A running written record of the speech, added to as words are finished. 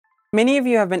Many of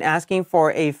you have been asking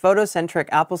for a photocentric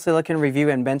Apple Silicon review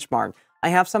and benchmark. I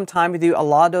have some time to do a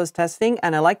lot of those testing,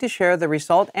 and I'd like to share the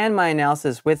result and my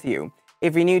analysis with you.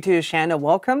 If you're new to the channel,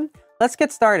 welcome. Let's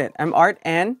get started. I'm Art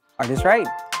and ArtIsRight.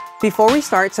 Before we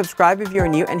start, subscribe if you're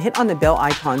new and hit on the bell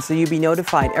icon so you'll be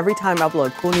notified every time I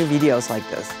upload cool new videos like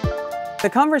this. The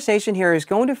conversation here is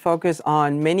going to focus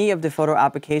on many of the photo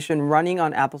applications running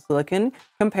on Apple Silicon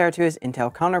compared to its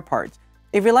Intel counterparts.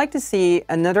 If you'd like to see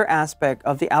another aspect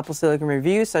of the Apple Silicon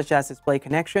review, such as display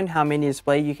connection, how many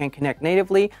displays you can connect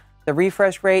natively, the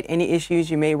refresh rate, any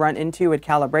issues you may run into with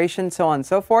calibration, so on and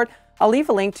so forth, I'll leave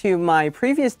a link to my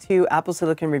previous 2 Apple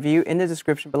Silicon review in the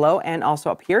description below and also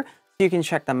up here so you can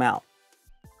check them out.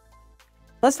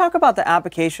 Let's talk about the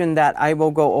application that I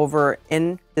will go over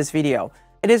in this video.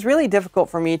 It is really difficult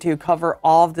for me to cover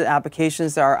all of the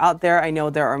applications that are out there. I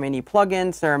know there are many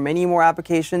plugins, there are many more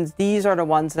applications. These are the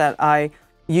ones that I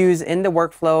use in the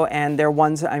workflow, and they're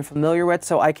ones that I'm familiar with,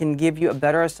 so I can give you a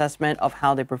better assessment of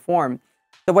how they perform.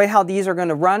 The way how these are going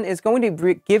to run is going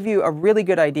to give you a really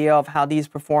good idea of how these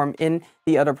perform in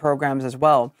the other programs as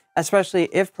well, especially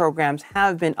if programs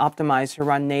have been optimized to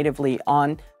run natively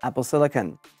on Apple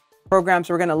Silicon. Programs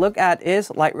we're going to look at is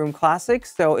Lightroom Classic.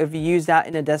 So if you use that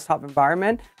in a desktop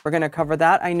environment, we're going to cover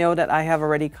that. I know that I have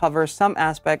already covered some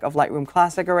aspect of Lightroom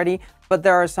Classic already, but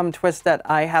there are some twists that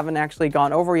I haven't actually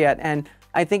gone over yet, and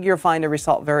I think you'll find the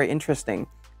result very interesting.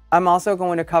 I'm also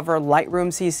going to cover Lightroom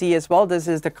CC as well. This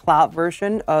is the cloud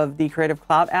version of the Creative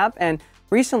Cloud app, and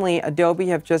recently Adobe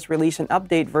have just released an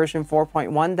update version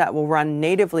 4.1 that will run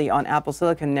natively on Apple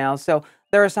Silicon now. So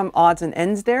there are some odds and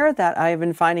ends there that I've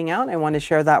been finding out. I want to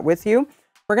share that with you.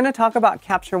 We're going to talk about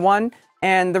Capture1,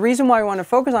 and the reason why I want to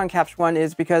focus on Capture1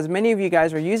 is because many of you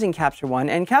guys are using Capture1,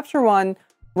 and Capture1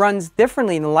 runs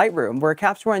differently than Lightroom, where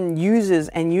Capture1 uses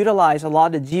and utilizes a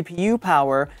lot of GPU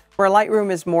power, where Lightroom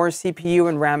is more CPU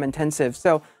and RAM intensive.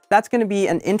 So that's going to be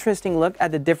an interesting look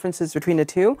at the differences between the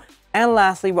two. And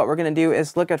lastly, what we're going to do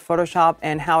is look at Photoshop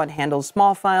and how it handles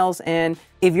small files. And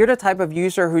if you're the type of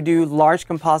user who do large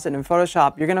composite in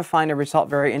Photoshop, you're going to find the result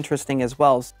very interesting as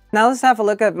well. Now let's have a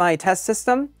look at my test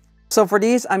system. So for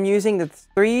these, I'm using the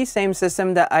 3 same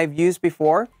system that I've used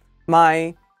before.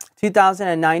 My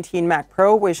 2019 Mac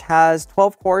Pro, which has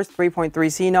 12 cores, 3.3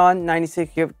 Xenon,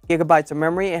 96 gigabytes of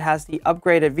memory. It has the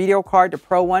upgraded video card, the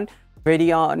Pro one,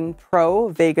 Radeon Pro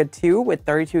Vega 2 with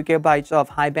 32 gigabytes of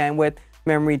high bandwidth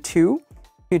memory 2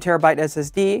 terabyte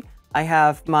SSD. I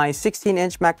have my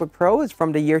 16-inch MacBook Pro. It's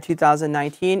from the year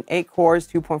 2019, 8 cores,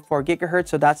 2.4 gigahertz,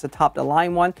 so that's the top of the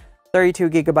line one, 32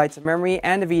 gigabytes of memory,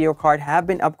 and the video card have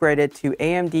been upgraded to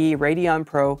AMD Radeon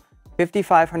Pro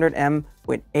 5500M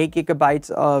with 8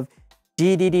 gigabytes of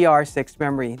GDDR6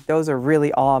 memory. Those are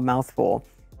really all a mouthful.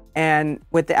 And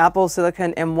with the Apple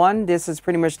Silicon M1, this is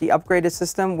pretty much the upgraded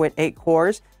system with 8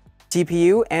 cores,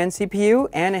 GPU and CPU,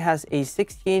 and it has a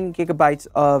 16 gigabytes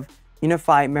of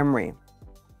unified memory.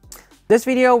 This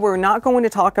video, we're not going to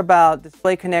talk about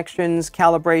display connections,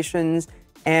 calibrations,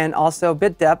 and also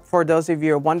bit depth. For those of you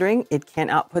who are wondering, it can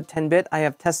output 10-bit. I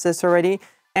have tested this already.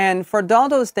 And for all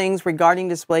those things regarding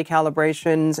display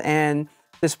calibrations and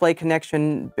display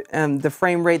connection, the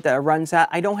frame rate that it runs at,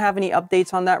 I don't have any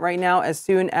updates on that right now. As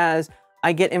soon as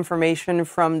I get information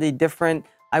from the different,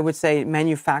 I would say,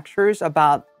 manufacturers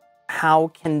about how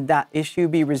can that issue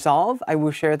be resolved, I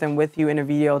will share them with you in a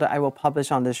video that I will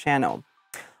publish on this channel.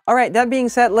 All right, that being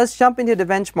said, let's jump into the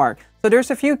benchmark. So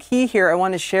there's a few key here I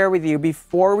want to share with you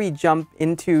before we jump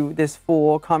into this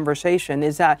full conversation,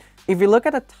 is that if you look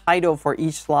at a title for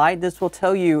each slide, this will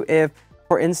tell you if,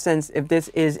 for instance, if this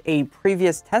is a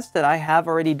previous test that I have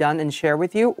already done and share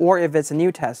with you, or if it's a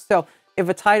new test. So if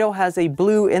a title has a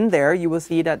blue in there, you will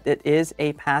see that it is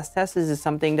a past test. This is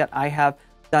something that I have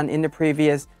done in the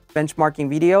previous benchmarking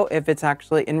video. If it's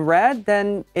actually in red,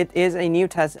 then it is a new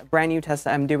test, a brand new test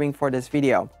that I'm doing for this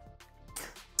video.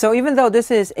 So even though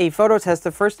this is a photo test,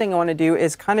 the first thing I want to do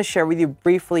is kind of share with you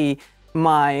briefly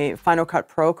my Final Cut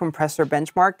Pro compressor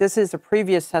benchmark. This is a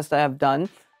previous test I have done.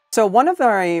 So one of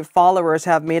my followers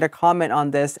have made a comment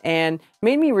on this and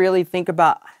made me really think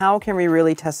about how can we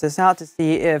really test this out to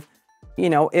see if,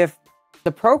 if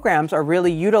the programs are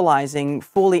really utilizing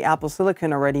fully Apple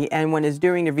Silicon already, and when it's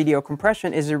doing the video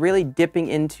compression, is it really dipping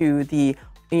into the,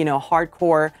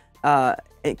 hardcore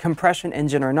compression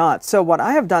engine or not? So what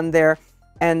I have done there,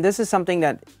 and this is something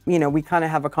that, we kind of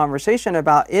have a conversation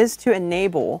about, is to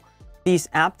enable these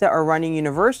apps that are running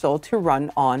universal to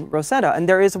run on Rosetta. And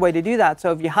there is a way to do that.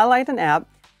 So if you highlight an app,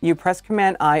 you press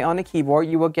Command-I on the keyboard,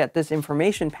 you will get this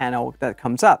information panel that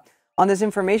comes up. On this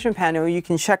information panel, you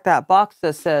can check that box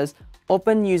that says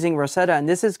open using Rosetta, and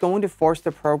this is going to force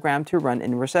the program to run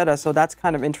in Rosetta. So that's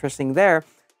kind of interesting there.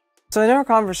 So in our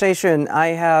conversation, I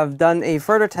have done a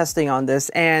further testing on this,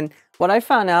 and what I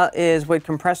found out is with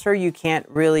compressor, you can't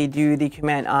really do the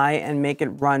Command I and make it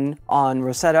run on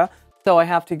Rosetta. So I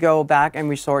have to go back and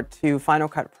resort to Final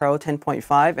Cut Pro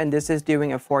 10.5, and this is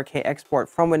doing a 4K export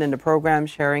from within the program,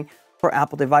 sharing for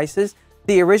Apple devices.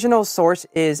 The original source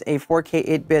is a 4K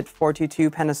 8-bit 422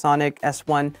 Panasonic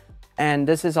S1, and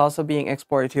this is also being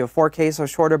exported to a 4K, so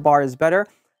shorter bar is better.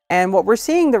 And what we're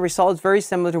seeing, the result is very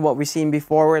similar to what we've seen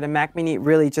before, where the Mac Mini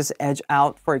really just edged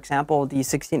out, for example, the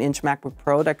 16-inch MacBook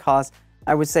Pro that costs,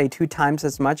 I would say, 2 times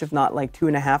as much, if not like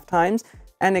 2.5 times.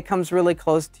 And it comes really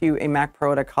close to a Mac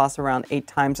Pro that costs around 8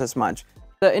 times as much.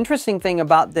 The interesting thing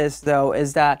about this, though,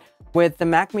 is that with the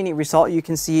Mac Mini result, you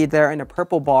can see there in the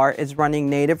purple bar is running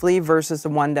natively versus the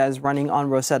one that is running on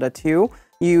Rosetta 2.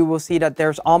 You will see that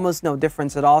there's almost no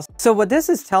difference at all. So what this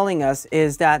is telling us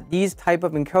is that these type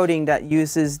of encoding that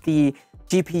uses the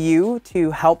GPU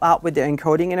to help out with the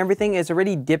encoding and everything is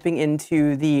already dipping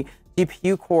into the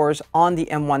GPU cores on the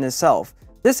M1 itself.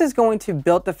 This is going to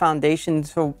build the foundation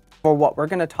for what we're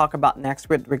going to talk about next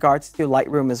with regards to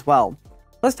Lightroom as well.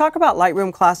 Let's talk about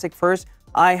Lightroom Classic first.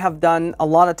 I have done a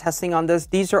lot of testing on this.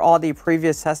 These are all the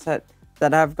previous tests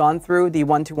that I've gone through. The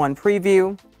 1-to-1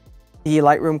 preview, the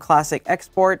Lightroom Classic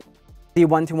export, the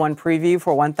 1-to-1 preview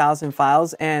for 1000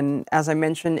 files. And as I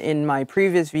mentioned in my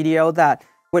previous video, that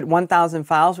with 1000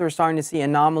 files, we're starting to see an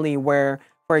anomaly where,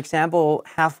 for example,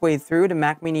 halfway through, the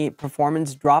Mac Mini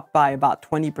performance dropped by about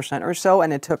 20% or so,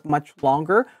 and it took much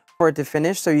longer for it to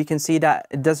finish. So you can see that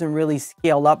it doesn't really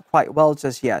scale up quite well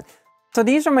just yet. So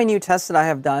these are my new tests that I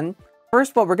have done.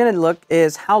 First, what we're going to look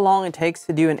is how long it takes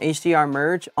to do an HDR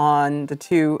merge on the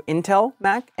 2 Intel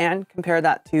Mac and compare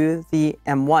that to the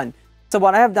M1. So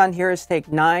what I have done here is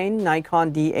take 9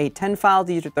 Nikon D810 files.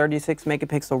 These are 36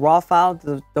 megapixel raw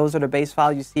files. Those are the base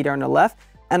files you see there on the left.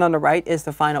 And on the right is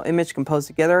the final image composed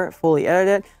together, fully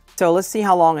edited. So let's see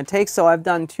how long it takes. So I've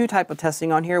done 2 types of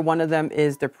testing on here. One of them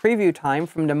is the preview time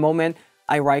from the moment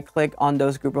I right-click on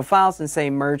those group of files and say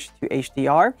merge to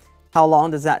HDR. How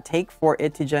long does that take for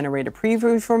it to generate a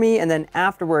preview for me? And then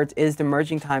afterwards is the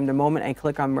merging time. The moment I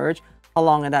click on merge, how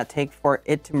long did that take for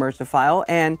it to merge the file?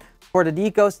 And for the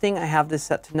deghosting, I have this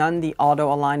set to none. The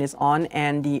auto align is on,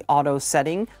 and the auto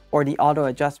setting or the auto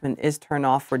adjustment is turned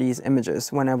off for these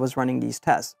images when I was running these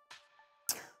tests.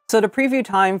 So the preview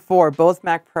time for both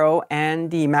Mac Pro and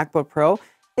the MacBook Pro,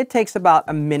 it takes about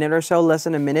a minute or so, less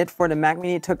than a minute. For the Mac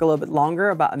Mini, it took a little bit longer,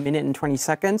 about 1 minute and 20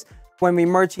 seconds. When we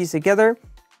merge these together,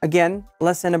 again,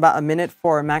 less than about a minute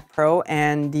for Mac Pro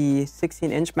and the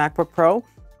 16-inch MacBook Pro.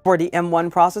 For the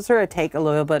M1 processor, it takes a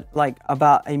little bit, like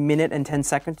about 1 minute and 10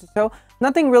 seconds or so.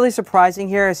 Nothing really surprising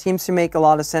here. It seems to make a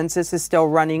lot of sense. This is still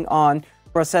running on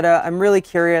Rosetta. I'm really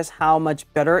curious how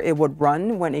much better it would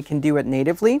run when it can do it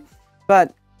natively.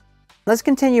 But let's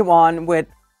continue on with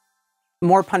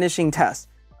more punishing tests.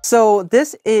 So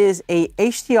this is a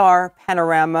HDR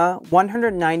Panorama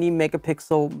 190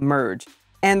 megapixel merge.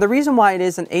 And the reason why it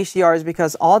is an HDR is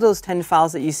because all those 10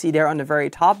 files that you see there on the very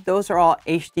top, those are all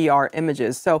HDR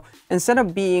images. So instead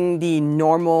of being the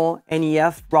normal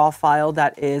NEF raw file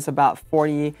that is about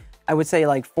 40, I would say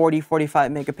like 40,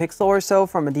 45 megapixel or so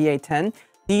from a D810,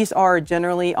 these are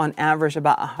generally on average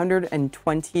about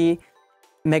 120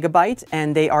 megabytes,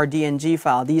 and they are DNG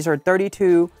file. These are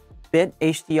 32-bit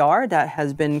HDR that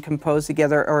has been composed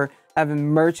together or have been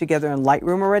merged together in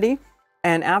Lightroom already.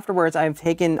 And afterwards, I've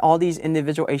taken all these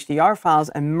individual HDR files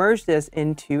and merged this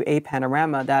into a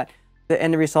panorama that the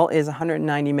end result is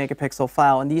 190 megapixel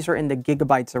file. And these are in the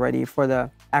gigabytes already for the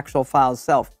actual file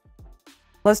itself.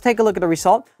 Let's take a look at the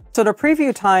result. So the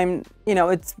preview time, you know,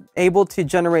 it's able to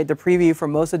generate the preview for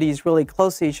most of these really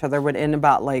close to each other within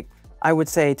about, like, I would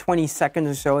say 20 seconds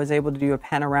or so is able to do a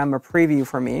panorama preview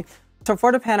for me. So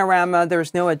for the panorama,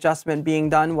 there's no adjustment being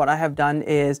done. What I have done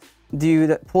is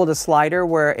pull the slider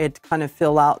where it kind of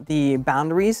fill out the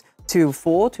boundaries to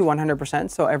full, to 100%,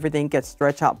 so everything gets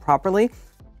stretched out properly.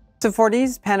 So for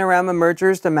these panorama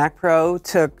mergers, the Mac Pro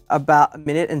took about 1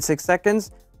 minute and 6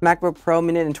 seconds. MacBook Pro, 1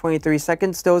 minute and 23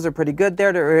 seconds. Those are pretty good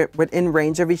there. They're within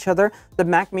range of each other. The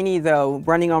Mac Mini, though,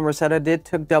 running on Rosetta,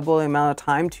 took double the amount of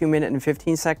time, 2 minutes and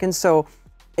 15 seconds. So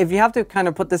if you have to kind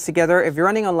of put this together, if you're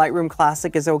running on Lightroom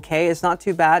Classic, it's okay. It's not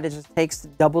too bad. It just takes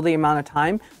double the amount of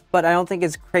time, but I don't think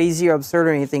it's crazy or absurd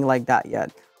or anything like that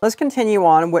yet. Let's continue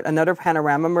on with another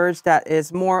panorama merge that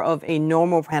is more of a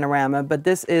normal panorama, but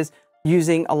this is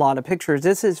using a lot of pictures.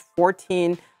 This is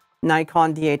 14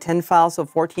 Nikon D810 files, so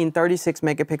 14 36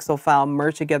 megapixel file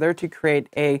merged together to create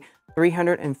a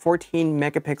 314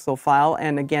 megapixel file.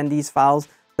 And again, these files,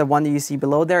 the one that you see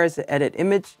below there is the edit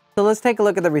image. So let's take a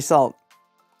look at the result.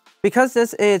 Because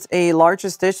this is a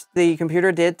larger stitch, the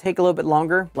computer did take a little bit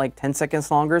longer, like 10 seconds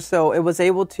longer. So it was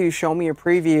able to show me a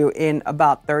preview in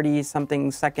about 30 something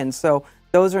seconds. So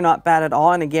those are not bad at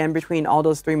all. And again, between all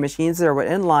those three machines, they were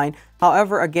in line.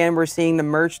 However, again, we're seeing the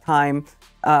merge time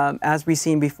as we've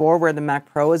seen before, where the Mac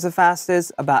Pro is the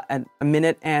fastest, about a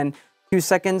minute and 2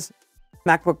 seconds.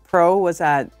 MacBook Pro was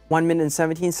at 1 minute and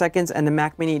 17 seconds, and the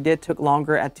Mac Mini took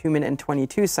longer at 2 minutes and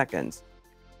 22 seconds.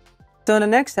 So in the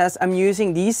next test, I'm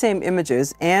using these same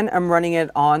images and I'm running it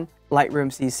on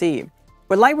Lightroom CC.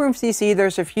 With Lightroom CC,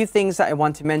 there's a few things that I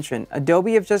want to mention.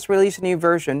 Adobe have just released a new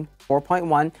version,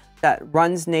 4.1, that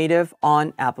runs native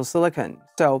on Apple Silicon.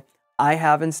 So I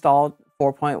have installed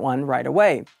 4.1 right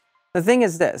away. The thing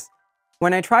is this,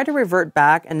 when I try to revert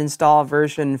back and install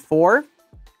version 4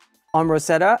 on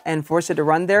Rosetta and force it to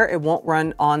run there, it won't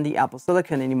run on the Apple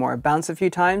Silicon anymore. It bounced a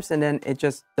few times and then it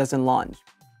just doesn't launch.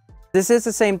 This is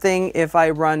the same thing if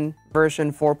I run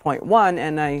version 4.1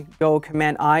 and I go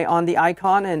Command-I on the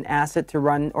icon and ask it to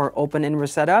run or open in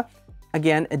Rosetta.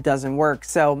 Again, it doesn't work.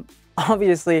 So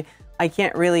obviously, I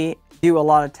can't really do a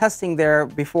lot of testing there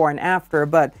before and after,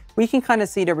 but we can kind of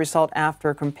see the result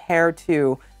after compared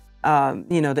to,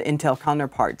 the Intel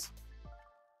counterparts.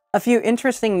 A few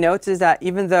interesting notes is that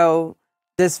even though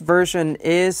this version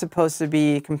is supposed to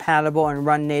be compatible and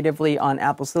run natively on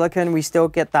Apple Silicon, we still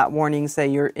get that warning say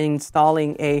you're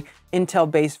installing a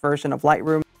Intel-based version of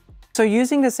Lightroom. So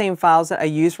using the same files that I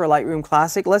use for Lightroom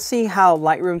Classic, let's see how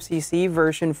Lightroom CC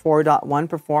version 4.1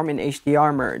 perform in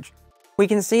HDR merge. We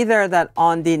can see there that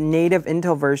on the native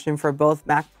Intel version for both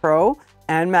Mac Pro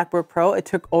and MacBook Pro, it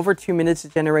took over 2 minutes to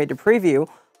generate the preview,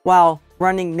 while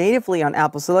running natively on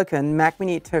Apple Silicon, Mac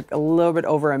Mini took a little bit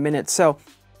over a minute. So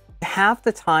half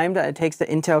the time that it takes the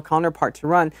Intel counterpart to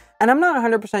run. And I'm not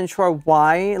 100% sure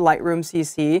why Lightroom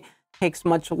CC takes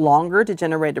much longer to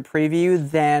generate a preview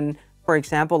than, for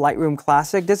example, Lightroom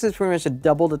Classic. This is pretty much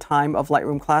double the time of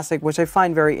Lightroom Classic, which I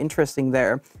find very interesting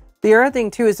there. The other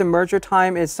thing too is the merger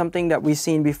time is something that we've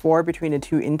seen before between the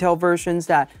two Intel versions,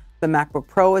 that the MacBook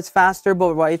Pro is faster.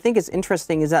 But what I think is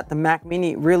interesting is that the Mac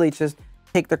Mini really just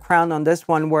take the crown on this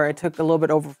one, where it took a little bit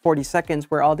over 40 seconds,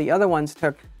 where all the other ones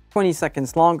took 20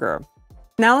 seconds longer.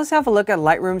 Now let's have a look at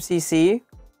Lightroom CC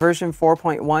version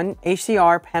 4.1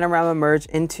 HDR Panorama merge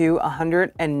into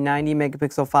 190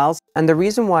 megapixel files. And the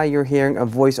reason why you're hearing a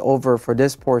voiceover for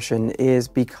this portion is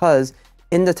because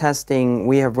in the testing,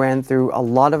 we have ran through a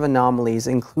lot of anomalies,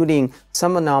 including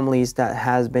some anomalies that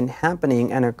has been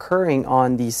happening and occurring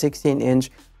on the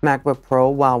 16-inch MacBook Pro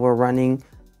while we're running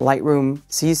Lightroom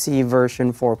CC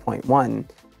version 4.1.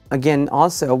 Again,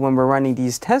 also when we're running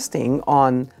these testing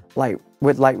on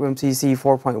with Lightroom CC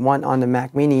 4.1 on the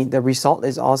Mac Mini, the result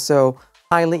is also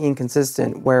highly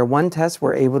inconsistent, where one test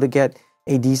we're able to get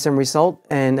a decent result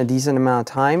and a decent amount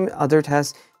of time. Other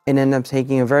tests, it ended up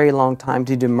taking a very long time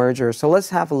to do merger. So let's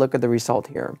have a look at the result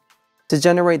here. To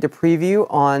generate the preview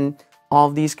on all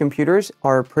of these computers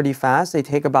are pretty fast. They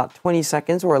take about 20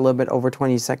 seconds or a little bit over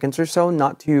 20 seconds or so,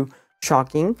 not too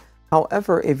shocking.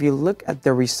 However, if you look at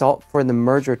the result for the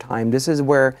merger time, this is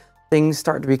where things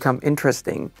start to become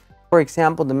interesting. For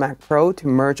example, the Mac Pro to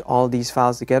merge all these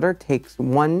files together takes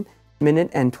 1 minute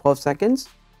and 12 seconds.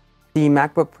 The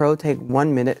MacBook Pro takes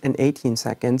 1 minute and 18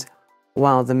 seconds,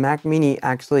 while the Mac Mini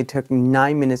actually took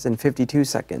 9 minutes and 52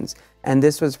 seconds. And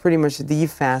this was pretty much the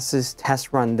fastest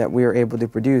test run that we were able to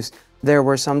produce. There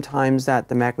were some times that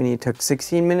the Mac Mini took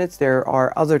 16 minutes. There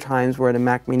are other times where the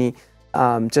Mac Mini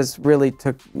just really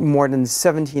took more than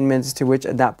 17 minutes, to which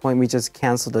at that point we just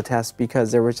canceled the test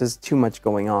because there was just too much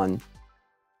going on.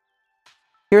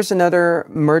 Here's another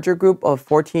merger group of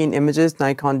 14 images,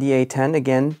 Nikon D810.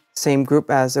 Again, same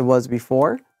group as it was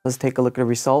before. Let's take a look at the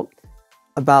result.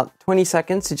 About 20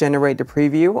 seconds to generate the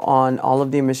preview on all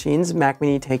of the machines. Mac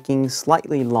Mini taking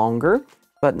slightly longer,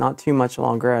 but not too much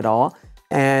longer at all.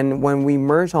 And when we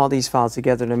merge all these files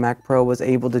together, the Mac Pro was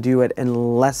able to do it in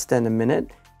less than a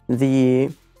minute. The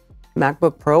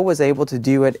MacBook Pro was able to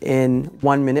do it in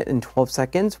 1 minute and 12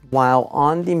 seconds, while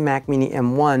on the Mac Mini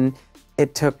M1,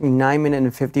 it took 9 minutes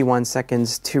and 51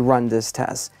 seconds to run this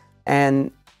test.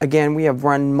 And again, we have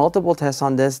run multiple tests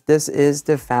on this. This is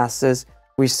the fastest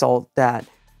result that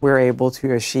we're able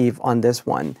to achieve on this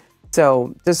one.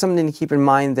 So there's something to keep in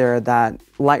mind there, that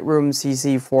Lightroom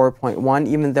CC 4.1,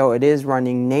 even though it is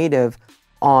running native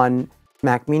on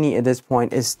Mac Mini at this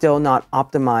point, is still not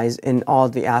optimized in all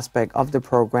the aspect of the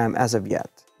program as of yet.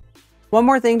 One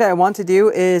more thing that I want to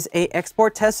do is a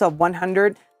export test of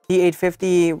 100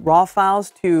 D850 RAW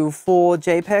files to full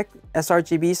JPEG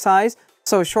sRGB size.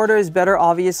 So shorter is better,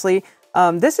 obviously.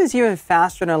 This is even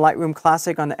faster than Lightroom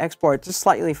Classic on the export, just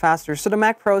slightly faster. So the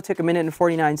Mac Pro took 1 minute and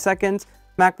 49 seconds.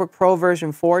 MacBook Pro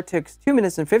version 4 takes 2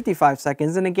 minutes and 55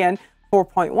 seconds. And again,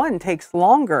 4.1 takes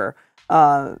longer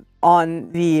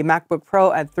on the MacBook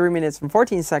Pro at 3 minutes and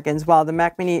 14 seconds, while the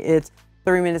Mac Mini, it's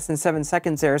 3 minutes and 7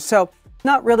 seconds there. So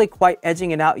not really quite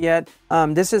edging it out yet.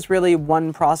 This is really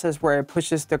one process where it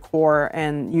pushes the core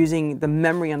and using the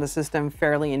memory on the system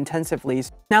fairly intensively.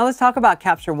 Now let's talk about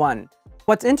Capture1.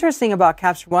 What's interesting about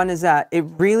Capture1 is that it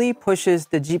really pushes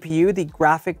the GPU, the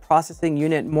graphic processing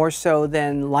unit, more so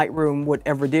than Lightroom would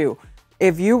ever do.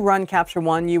 If you run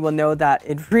Capture1, you will know that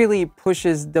it really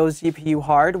pushes those GPU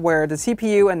hard, where the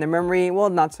CPU and the memory, well,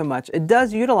 not so much. It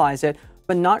does utilize it,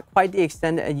 but not quite the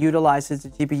extent that it utilizes the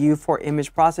GPU for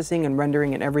image processing and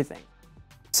rendering and everything.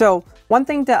 So one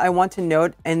thing that I want to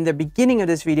note in the beginning of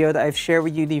this video, that I've shared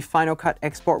with you the Final Cut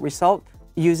export result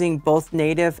using both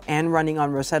native and running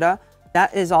on Rosetta.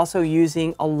 That is also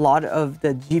using a lot of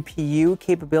the GPU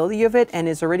capability of it, and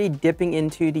is already dipping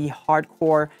into the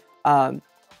hardcore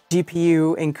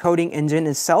GPU encoding engine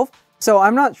itself. So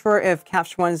I'm not sure if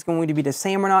Capture1 is going to be the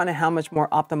same or not, and how much more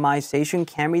optimization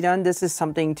can be done. This is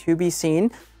something to be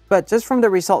seen. But just from the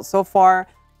results so far,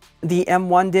 the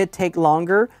M1 did take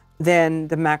longer than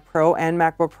the Mac Pro and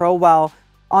MacBook Pro, while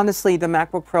honestly the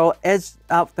MacBook Pro edged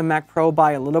out the Mac Pro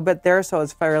by a little bit there, so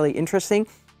it's fairly interesting.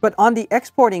 But on the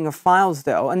exporting of files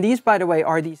though, and these by the way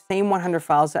are the same 100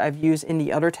 files that I've used in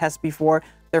the other tests before.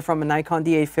 They're from a Nikon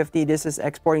D850. This is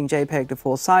exporting JPEG to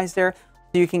full size there.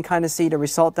 So you can kind of see the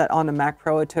result that on the Mac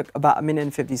Pro it took about 1 minute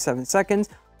and 57 seconds.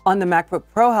 On the MacBook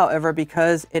Pro, however,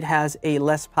 because it has a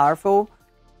less powerful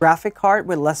graphic card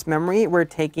with less memory, we're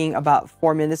taking about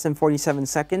 4 minutes and 47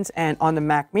 seconds. And on the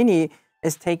Mac Mini,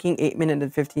 it's taking 8 minutes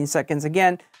and 15 seconds.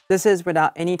 Again, this is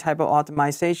without any type of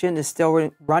optimization. It's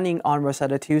still running on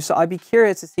Rosetta 2. So I'd be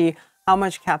curious to see how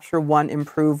much Capture1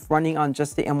 improved running on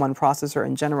just the M1 processor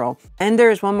in general. And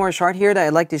there's one more chart here that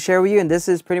I'd like to share with you, and this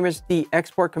is pretty much the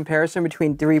export comparison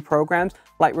between 3 programs: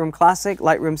 Lightroom Classic,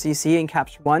 Lightroom CC, and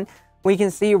Capture1. We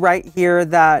can see right here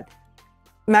that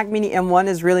Mac Mini M1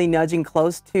 is really nudging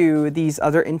close to these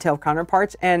other Intel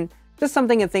counterparts. And just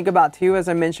something to think about too, as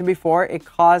I mentioned before, it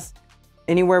costs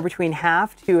anywhere between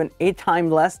half to an 8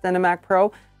 times less than a Mac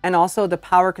Pro, and also the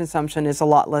power consumption is a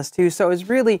lot less too. So it's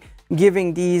really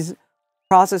giving these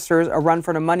processors a run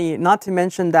for the money, not to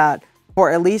mention that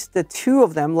for at least the 2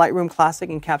 of them, Lightroom Classic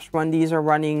and Capture1, these are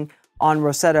running on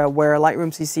Rosetta, where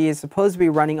Lightroom CC is supposed to be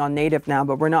running on native now,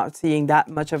 but we're not seeing that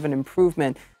much of an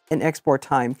improvement in export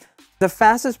time. The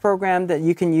fastest program that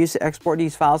you can use to export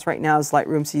these files right now is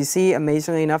Lightroom CC.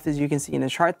 Amazingly enough, as you can see in the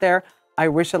chart there, I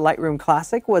wish that Lightroom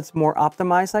Classic was more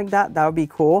optimized like that. That would be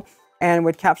cool. And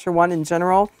with Capture1 in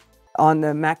general, on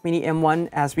the Mac Mini M1,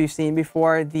 as we've seen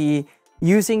before,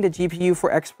 using the GPU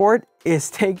for export is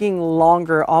taking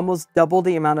longer, almost double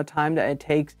the amount of time that it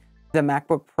takes the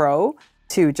MacBook Pro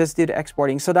to just do the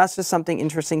exporting. So that's just something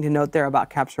interesting to note there about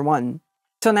Capture1.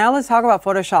 So now let's talk about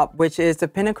Photoshop, which is the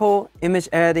pinnacle image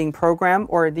editing program,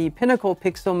 or the pinnacle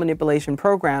pixel manipulation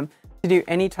program to do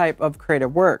any type of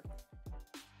creative work.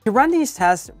 To run these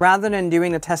tests, rather than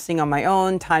doing the testing on my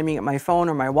own, timing at my phone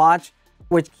or my watch,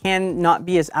 which can not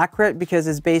be as accurate because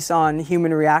it's based on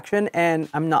human reaction, and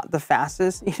I'm not the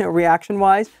fastest,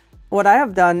 reaction-wise. What I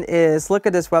have done is look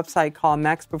at this website called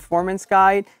Max Performance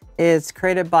Guide. It's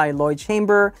created by Lloyd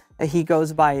Chamber. He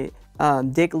goes by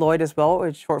Dick Lloyd as well,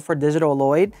 which is short for Digital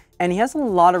Lloyd. And he has a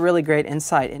lot of really great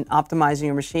insight in optimizing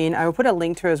your machine. I will put a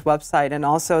link to his website and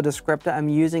also the script that I'm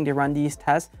using to run these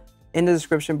tests in the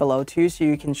description below too, so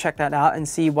you can check that out and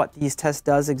see what these tests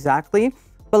does exactly.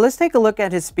 But let's take a look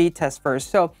at his speed test first.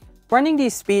 So running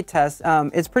these speed tests,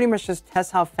 it's pretty much just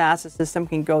test how fast the system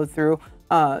can go through,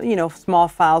 small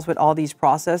files with all these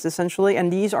processes essentially.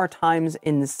 And these are times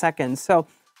in seconds. So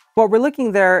what we're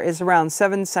looking there is around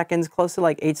 7 seconds, close to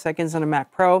like 8 seconds on a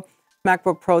Mac Pro.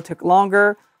 MacBook Pro took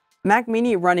longer. Mac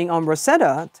Mini running on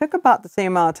Rosetta took about the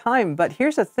same amount of time. But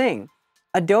here's the thing.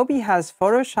 Adobe has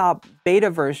Photoshop beta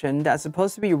version that's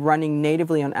supposed to be running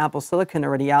natively on Apple Silicon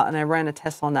already out. And I ran a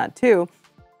test on that too.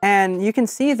 And you can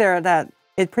see there that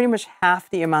it's pretty much half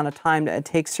the amount of time that it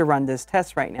takes to run this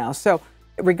test right now. So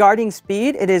regarding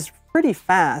speed, it is pretty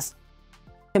fast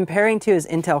comparing to his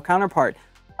Intel counterpart.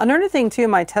 Another thing too in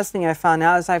my testing I found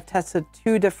out is I've tested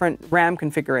 2 different RAM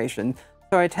configurations.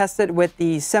 So I tested with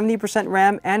the 70%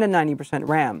 RAM and a 90%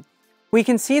 RAM. We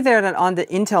can see there that on the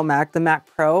Intel Mac, the Mac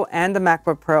Pro and the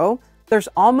MacBook Pro, there's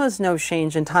almost no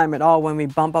change in time at all when we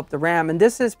bump up the RAM. And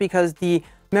this is because the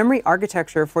memory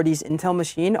architecture for these Intel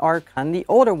machines are kind of the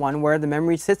older one, where the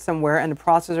memory sits somewhere and the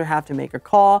processor have to make a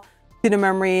call to the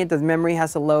memory. The memory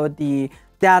has to load the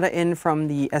data in from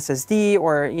the SSD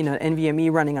or NVMe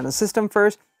running on the system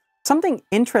first. Something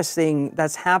interesting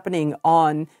that's happening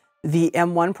on the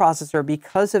M1 processor,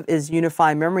 because of its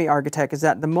unified memory architecture, is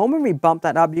that the moment we bump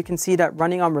that up, you can see that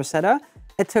running on Rosetta,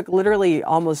 it took literally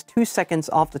almost 2 seconds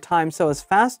off the time, so it's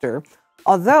faster.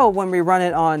 Although when we run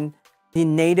it on the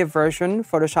native version,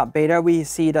 Photoshop Beta, we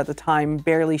see that the time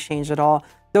barely changed at all.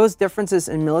 Those differences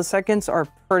in milliseconds are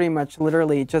pretty much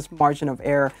literally just margin of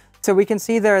error. So we can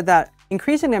see there that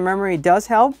increasing the memory does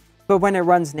help, but when it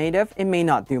runs native, it may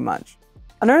not do much.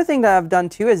 Another thing that I've done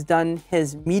too is done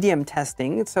his medium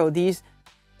testing. So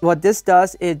what this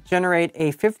does, it generate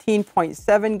a 15.7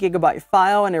 gigabyte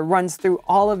file, and it runs through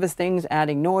all of his things,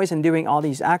 adding noise and doing all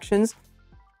these actions.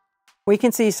 We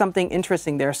can see something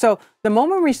interesting there. So the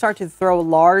moment we start to throw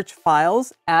large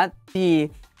files at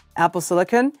the Apple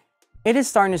Silicon, it is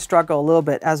starting to struggle a little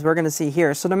bit, as we're going to see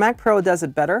here. So the Mac Pro does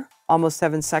it better, almost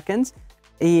 7 seconds.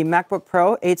 The MacBook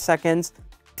Pro, 8 seconds.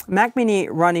 Mac Mini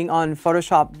running on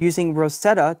Photoshop using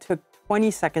Rosetta took 20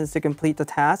 seconds to complete the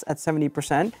task at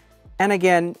 70%. And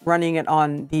again, running it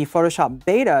on the Photoshop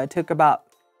Beta, it took about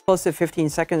close to 15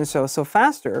 seconds or so, so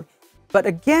faster. But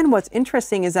again, what's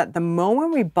interesting is that the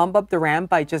moment we bump up the RAM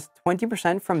by just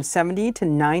 20% from 70 to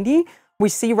 90, we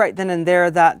see right then and there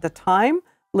that the time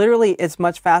literally is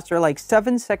much faster, like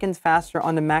 7 seconds faster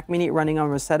on the Mac Mini running on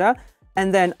Rosetta.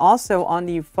 And then also on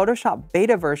the Photoshop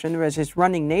Beta version, which is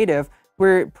running native,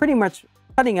 we're pretty much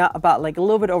cutting out about like a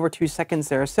little bit over 2 seconds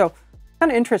there. So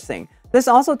kind of interesting. This is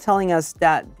also telling us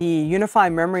that the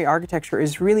unified memory architecture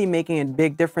is really making a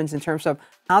big difference in terms of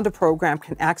how the program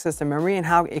can access the memory and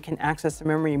how it can access the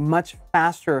memory much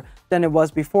faster than it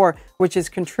was before, which is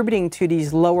contributing to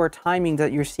these lower timings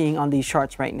that you're seeing on these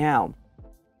charts right now.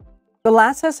 The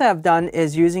last test I've done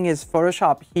is using his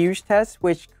Photoshop Huge test,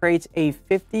 which creates a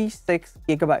 56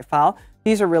 gigabyte file.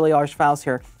 These are really large files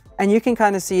here. And you can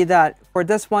kind of see that for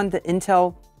this one, the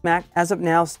Intel Mac as of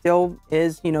now still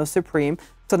is, supreme.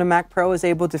 So the Mac Pro is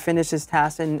able to finish this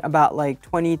task in about like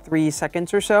 23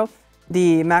 seconds or so.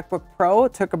 The MacBook Pro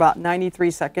took about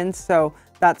 93 seconds. So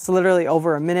that's literally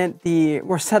over a minute. The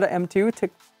Rosetta M2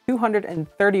 took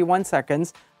 231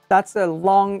 seconds. That's a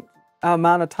long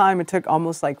amount of time. It took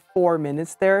almost like 4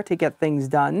 minutes there to get things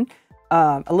done.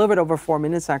 A little bit over 4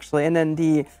 minutes actually. And then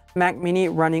the Mac Mini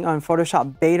running on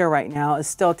Photoshop Beta right now is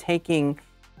still taking,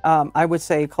 I would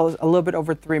say, a little bit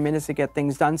over 3 minutes to get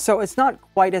things done. So it's not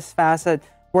quite as fast as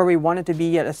where we want it to be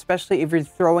yet, especially if you're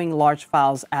throwing large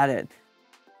files at it.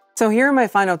 So here are my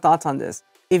final thoughts on this.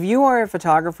 If you are a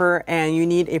photographer and you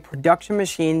need a production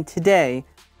machine today,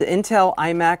 the Intel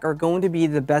iMac are going to be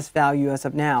the best value as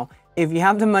of now. If you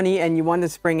have the money and you want to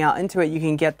spring out into it, you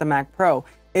can get the Mac Pro.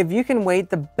 If you can wait,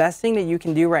 the best thing that you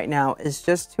can do right now is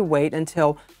just to wait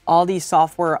until all these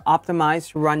software are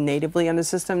optimized to run natively on the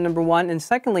system, number one. And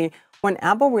secondly, when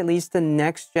Apple released the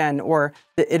next gen or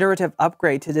the iterative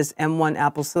upgrade to this M1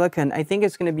 Apple Silicon, I think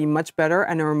it's going to be much better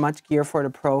and are much geared for the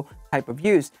pro type of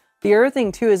use. The other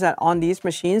thing too is that on these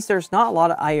machines, there's not a lot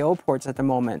of I/O ports at the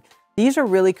moment. These are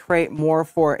really create more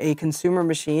for a consumer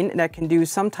machine that can do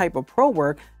some type of pro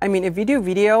work. I mean, if you do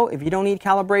video, if you don't need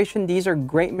calibration, these are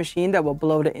great machines that will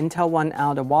blow the Intel one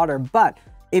out of the water. But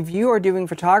if you are doing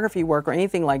photography work or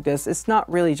anything like this, it's not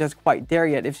really just quite there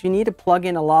yet. If you need to plug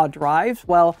in a lot of drives,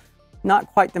 well, not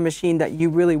quite the machine that you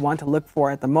really want to look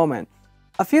for at the moment.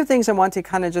 A few things I want to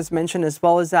kind of just mention as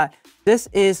well is that this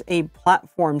is a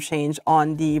platform change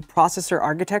on the processor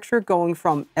architecture going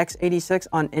from x86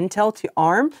 on Intel to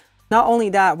ARM. Not only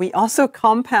that, we also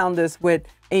compound this with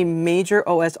a major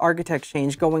OS architecture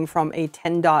change going from a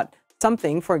 10 dot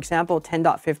something, for example,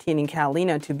 10.15 in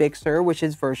Catalina to Big Sur, which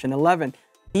is version 11.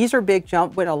 These are big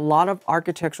jump with a lot of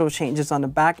architectural changes on the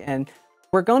back end.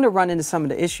 We're going to run into some of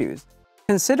the issues.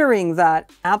 Considering that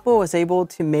Apple was able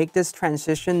to make this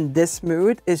transition this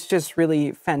smooth is just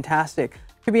really fantastic.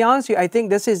 To be honest with you, I think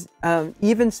this is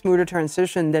even smoother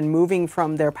transition than moving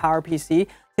from their PowerPC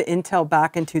to Intel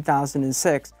back in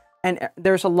 2006. And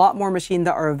there's a lot more machines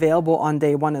that are available on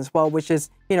day one as well, which is,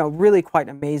 really quite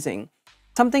amazing.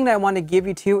 Something that I want to give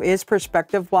you too is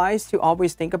perspective-wise to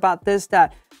always think about this,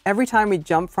 that every time we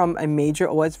jump from a major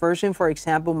OS version, for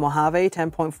example, Mojave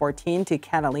 10.14 to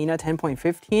Catalina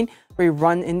 10.15, we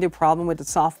run into problem with the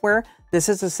software. This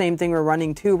is the same thing we're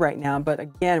running to right now, but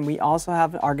again, we also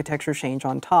have an architecture change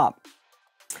on top.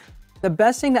 The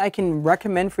best thing that I can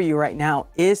recommend for you right now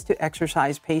is to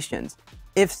exercise patience.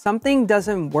 If something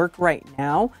doesn't work right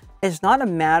now, it's not a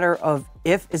matter of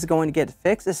if it's going to get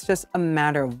fixed, it's just a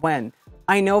matter of when.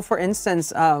 I know, for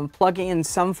instance, plugging in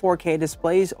some 4K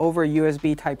displays over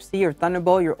USB Type-C or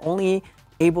Thunderbolt, you're only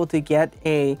able to get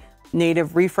a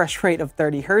native refresh rate of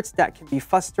 30 Hertz. That can be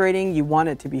frustrating. You want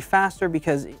it to be faster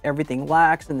because everything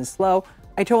lags and is slow.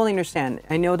 I totally understand.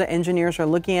 I know the engineers are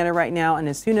looking at it right now, and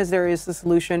as soon as there is a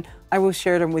solution, I will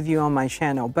share them with you on my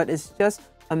channel. But it's just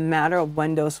a matter of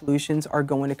when those solutions are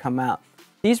going to come out.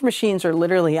 These machines are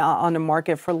literally out on the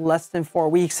market for less than 4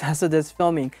 weeks as of this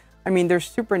filming. I mean, they're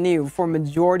super new. For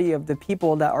majority of the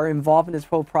people that are involved in this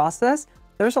whole process,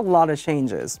 there's a lot of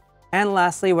changes. And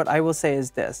lastly, what I will say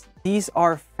is this. These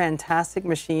are fantastic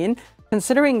machines,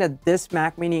 considering that this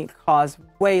Mac Mini costs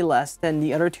way less than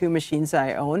the other 2 machines that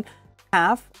I own,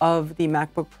 half of the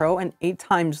MacBook Pro and 8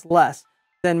 times less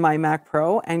than my Mac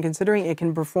Pro. And considering it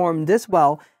can perform this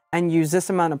well and use this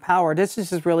amount of power, this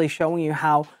is just really showing you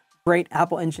how great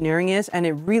Apple engineering is, and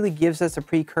it really gives us a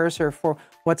precursor for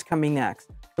what's coming next.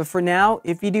 But for now,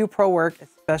 if you do pro work,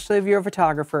 especially if you're a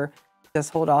photographer,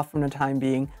 just hold off from the time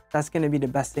being. That's going to be the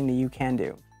best thing that you can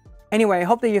do. Anyway, I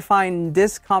hope that you find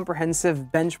this comprehensive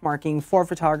benchmarking for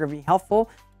photography helpful.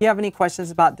 If you have any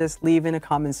questions about this, leave in the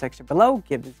comment section below.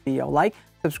 Give this video a like,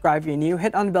 subscribe if you're new,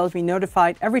 hit on the bell to be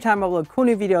notified every time I upload cool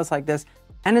new videos like this.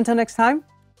 And until next time,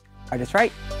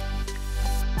 ArtIsRight.